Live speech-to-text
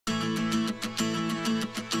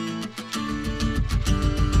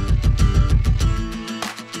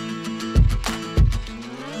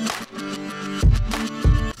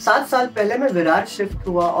7 साल पहले मैं विरार शिफ्ट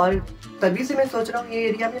हुआ और तभी से मैं सोच रहा हूँ ये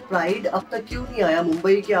एरिया में प्राइड अब तक क्यों नहीं आया,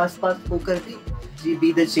 मुंबई के आसपास होकर भी। G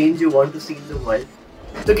be the change you want to C in the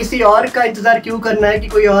world. तो किसी और का इंतजार क्यों करना है कि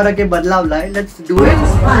कोई और आके बदलाव लाए। Let's do it.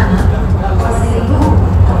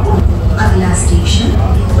 अगला station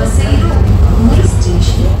Vasai road, next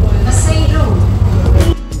station Vasai road.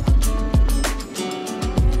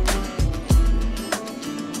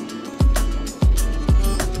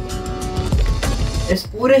 इस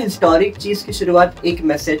पूरे हिस्टोरिक चीज की शुरुआत एक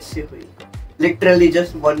मैसेज से हुई, लिटरली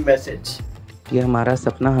जस्ट वन मैसेज। ये हमारा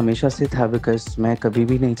सपना हमेशा से था, बिकॉज मैं कभी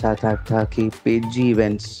भी नहीं चाहता था कि पेजी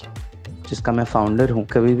इवेंट्स, जिसका मैं फाउंडर हूँ,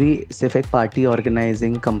 कभी भी सिर्फ एक पार्टी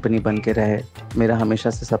ऑर्गेनाइजिंग कंपनी बन के रहे। मेरा हमेशा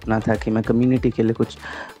से सपना था कि मैं कम्युनिटी के लिए कुछ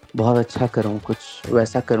बहुत अच्छा करूँ, कुछ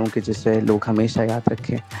वैसा करूँ कि जिससे लोग हमेशा याद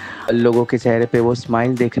रखें। लोगों के चेहरे पे वो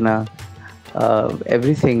स्माइल देखना,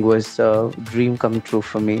 everything was dream come true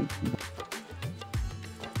for me.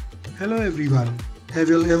 Hello everyone,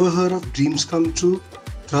 have you ever heard of dreams come true?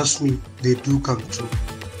 Trust me, they do come true.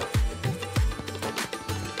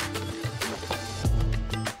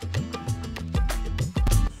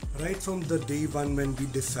 Right from the day one when we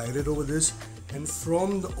decided over this, and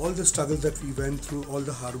from all the struggles that we went through, all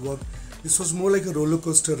the hard work, this was more like a roller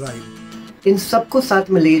coaster ride. इन सबको साथ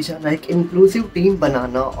में ले जाना, एक inclusive team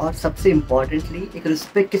बनाना और सबसे importantly एक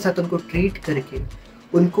respect के साथ उनको ट्रीट करके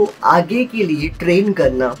उनको आगे के लिए ट्रेन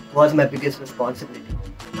करना was my biggest responsibility.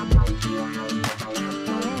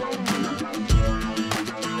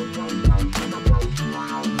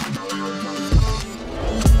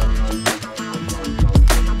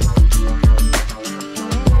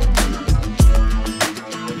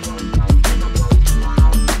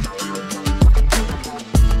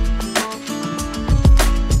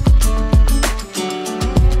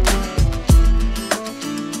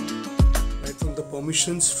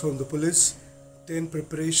 Permissions from the police, 10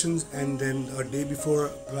 preparations, and then a day before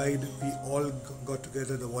Pride we all got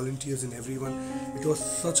together, the volunteers and everyone. It was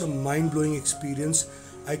such a mind-blowing experience.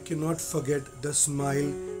 I cannot forget the smile,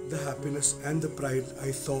 the happiness and the pride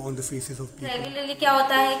I saw on the faces of people. Regularly क्या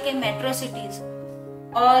होता है कि metro cities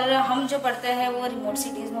और हम जो पढ़ते हैं वो रिमोट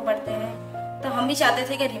सिटीज में पढ़ते हैं, तो हम भी चाहते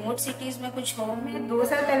थे कि रिमोट सिटीज में कुछ हो। मैं 2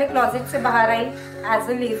 साल पहले क्लोजेट से बाहर आई एज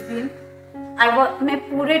अ लेस्बियन। मैं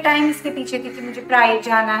पूरे टाइम इसके पीछे थी कि मुझे प्राइड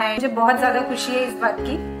जाना है। मुझे बहुत ज्यादा खुशी है इस बात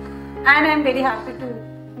की, and I am very happy to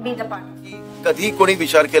be the part. कधी कोणी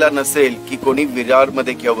विचार केला नसेल की कोणी विरार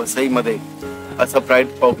मध्ये किंवा वसई मध्ये असं प्राइड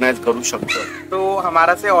ऑर्गेनाइज करू शकतं। तो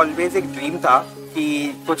हमारा से ऑलवेज एक ड्रीम था कि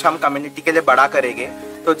कुछ हम कम्युनिटी के लिए बड़ा करेंगे।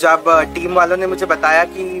 तो जब टीम वालों ने मुझे बताया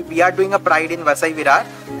कि we are doing a pride in Vasai Virar,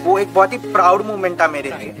 वो एक बहुत ही प्राउड मोमेंट था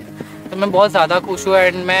मेरे लिए। तो मैं बहुत ज़्यादा खुश हूँ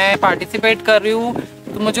एंड मैं पार्टिसिपेट कर रही हूँ,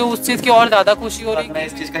 तो मुझे उस चीज़ की और ज़्यादा खुशी हो रही है। मैं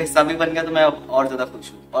इस चीज़ का हिस्सा भी बन गया तो मैं और ज़्यादा खुश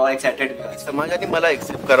हूँ और एक्साइटेड भी हूँ। समाजाने मला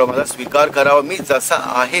एक्सेप्ट करावं, माझा स्वीकार करावा, मी जसा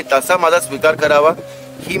आहे तसा माझा स्वीकार करावा,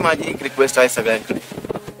 ही माझी एक रिक्वेस्ट आहे सगळ्यांकडे।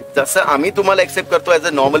 जसं आम्ही तुम्हाला एक्सेप्ट करतो ॲज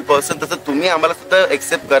अ नॉर्मल पर्सन, तसं तुम्ही आम्हाला सुद्धा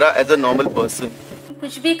एक्सेप्ट करा ॲज अ नॉर्मल पर्सन।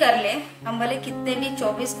 कुछ भी कर ले, हम भले कितने भी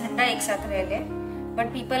 24 घंटा एक साथ रह ले,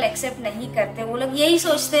 बट पीपल एक्सेप्ट नहीं करते। वो लोग यही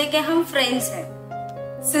सोचते हैं कि हम फ्रेंड्स हैं,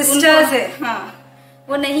 सिस्टर्स है। हाँ,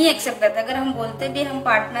 वो नहीं एक्सेप्ट करते। अगर हम बोलते भी हम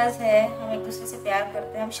पार्टनर्स हैं, हम एक दूसरे से प्यार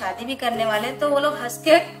करते हैं, हम शादी भी करने वाले, तो वो लोग हंस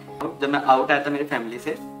के। जब मैं आउट आया था मेरी फैमिली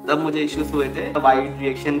से, तब मुझे इश्यूज हुए थे, तब वाइड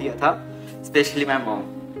रिएक्शन दिया था, स्पेशली माय मॉम,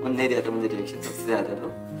 उन्होंने दिया था मुझे रिएक्शन सबसे ज्यादा। तो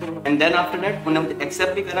एंड देन आफ्टर दैट उन्होंने मुझे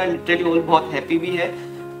एक्सेप्ट भी करा, लिटरली वो बहुत हैप्पी भी है,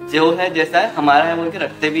 जो है जैसा है हमारा है बोल के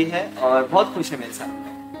रखते भी है और बहुत खुश है मेरे साथ।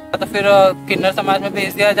 या तो फिर किन्नर समाज में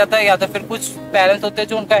भेज दिया जाता है, या तो फिर कुछ पेरेंट्स होते हैं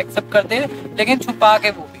जो उनका एक्सेप्ट करते हैं, लेकिन छुपा के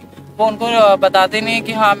वो उनको बताते नहीं है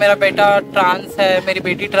कि हाँ मेरा बेटा ट्रांस है, मेरी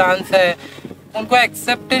बेटी ट्रांस है। उनको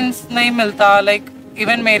एक्सेप्टेंस नहीं मिलता। लाइक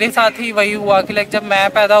इवन मेरे साथ ही वही हुआ कि लाइक जब मैं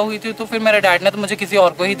पैदा हुई थी तो फिर मेरे डैड ने तो मुझे किसी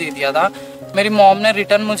और को ही दे दिया था। मेरी मॉम ने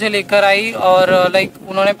रिटर्न मुझे लेकर आई और लाइक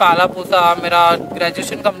उन्होंने पाला पोसा, मेरा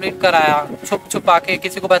ग्रेजुएशन कंप्लीट कराया, छुप छुपा के,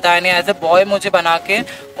 किसी को बताया नहीं। एज ए बॉय मुझे बना के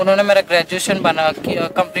उन्होंने मेरा ग्रेजुएशन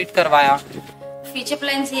कंप्लीट करवाया। फ्यूचर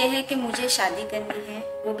प्लान्स ये है कि मुझे शादी करनी है,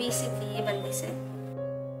 वो भी सिर्फ ये बंदी से।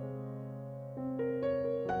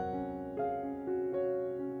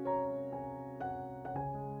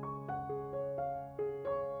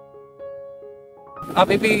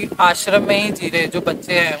 अभी भी आश्रम में ही जी रहे जो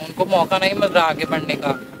बच्चे हैं, उनको मौका नहीं मिल रहा आगे बढ़ने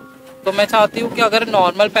का। तो मैं चाहती हूँ कि अगर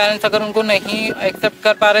नॉर्मल पेरेंट्स अगर उनको नहीं एक्सेप्ट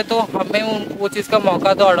कर पा रहे तो हमें वो चीज़ का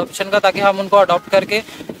मौका दो अडॉप्शन का, ताकि हम उनको अडॉप्ट करके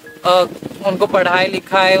उनको पढ़ाए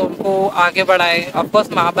लिखाए, उनको आगे बढ़ाए।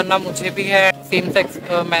 ऑफकोर्स माँ बनना मुझे भी है, सेम सेक्स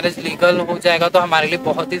मैरिज लीगल हो जाएगा तो हमारे लिए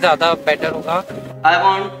बहुत ही ज़्यादा बेटर होगा। I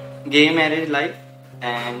want gay marriage life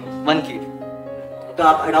and 1 kid। तो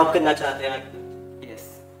आप अडॉप्ट करना चाहते हैं? Yes,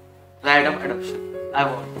 right of adoption. I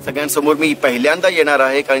won't. सगळ्यांसमोर मी पहिल्यांदा येणार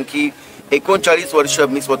आहे, कारण की 39 वर्ष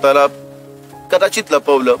मी स्वतःला कदाचित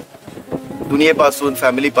लपवलं दुनियेपासून,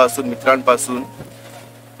 फॅमिलीपासून, मित्रांपासून.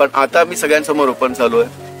 पण आता मी सगळ्यांसमोर ओपन झालोय.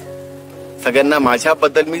 सगळ्यांना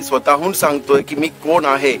माझ्याबद्दल मी स्वतःहून सांगतोय की मी कोण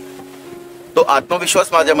आहे. तो आत्मविश्वास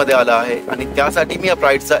माझ्यामध्ये आला आहे आणि त्यासाठी मी या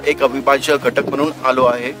प्राइडचा एक अविभाज्य घटक म्हणून आलो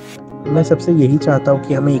आहे. मैं सबसे यही चाहता हूँ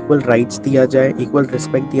कि हमें इक्वल राइट्स दिया जाए, इक्वल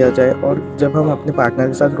रिस्पेक्ट दिया जाए, और जब हम अपने पार्टनर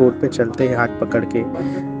के साथ रोड पे चलते हैं हाथ पकड़ के,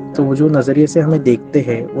 तो वो जो नज़रिए से हमें देखते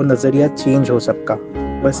हैं वो नज़रिया चेंज हो सबका.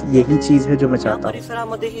 बस यही चीज़ है जो मैं चाहता हूँ.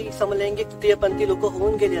 परिसरामध्येही समलैंगिक तृतीयपंथी लोक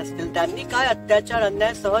होऊन गेले असतील, त्यांनी काय अत्याचार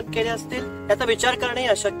अन्याय सहन केले असतील याचा विचार करणे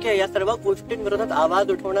अशक्य आहे. या सर्व गोष्टींविरोधात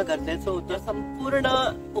आवाज उठवणं गरजेचं होतं. संपूर्ण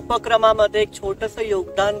उपक्रमामध्ये एक छोटंसं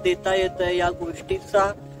योगदान देता येतंय. या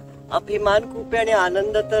गोष्टीचा अभिमान खूप आहे आणि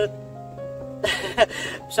आनंद तर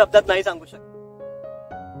शब्दात नाही सांगू शकत.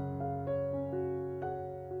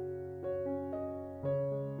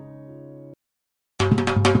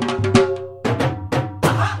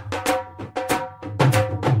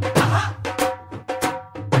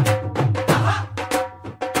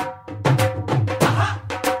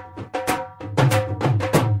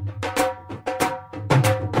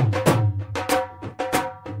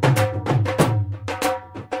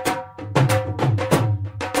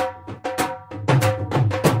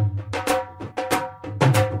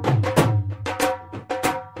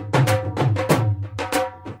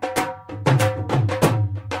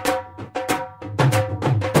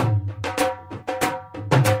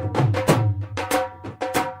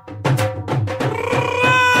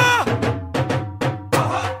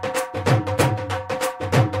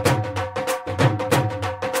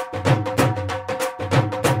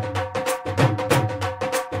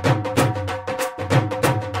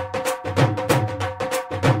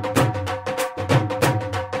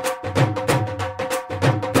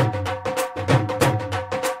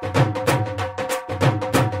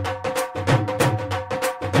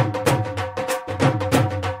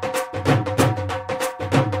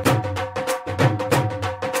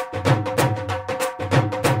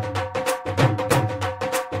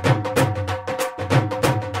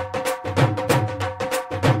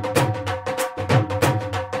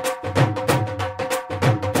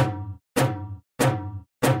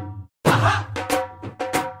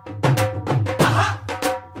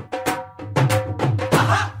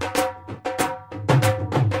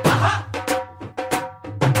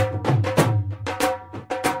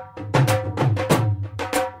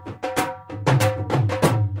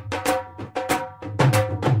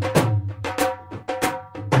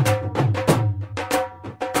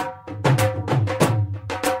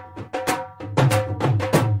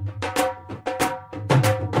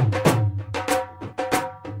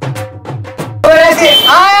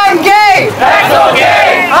 I am gay. That's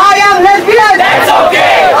okay. I am lesbian. That's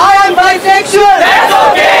okay. I am bisexual. That's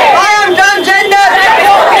okay. I am transgender. That's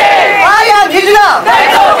okay. I am hijra.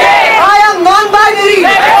 That's okay. I am non-binary.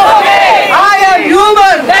 That's okay. I am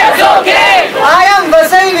human. That's okay. I am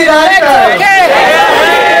Vasai Virar. That's okay.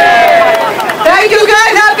 Thank you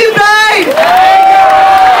guys. Happy Pride.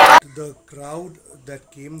 The crowd that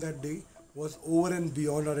came that day was over and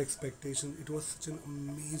beyond our expectation. It was such an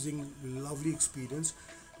amazing, lovely experience.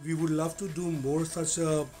 We would love to do more such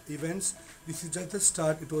events. This is just the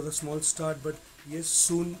start. It was a small start, but yes,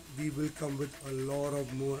 soon we will come with a lot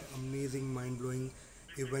of more amazing, mind-blowing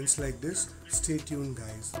events like this. Stay tuned,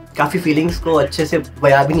 guys. काफी feelings को अच्छे से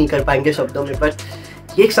बयां भी नहीं कर पाएंगे शब्दों में, पर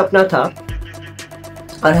ये एक सपना था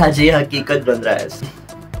और आज ये हकीकत बन रहा है.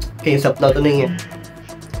 कहीं सपना तो नहीं है,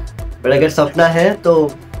 पर अगर सपना है तो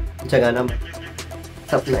जगाना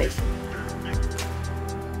सपना ही.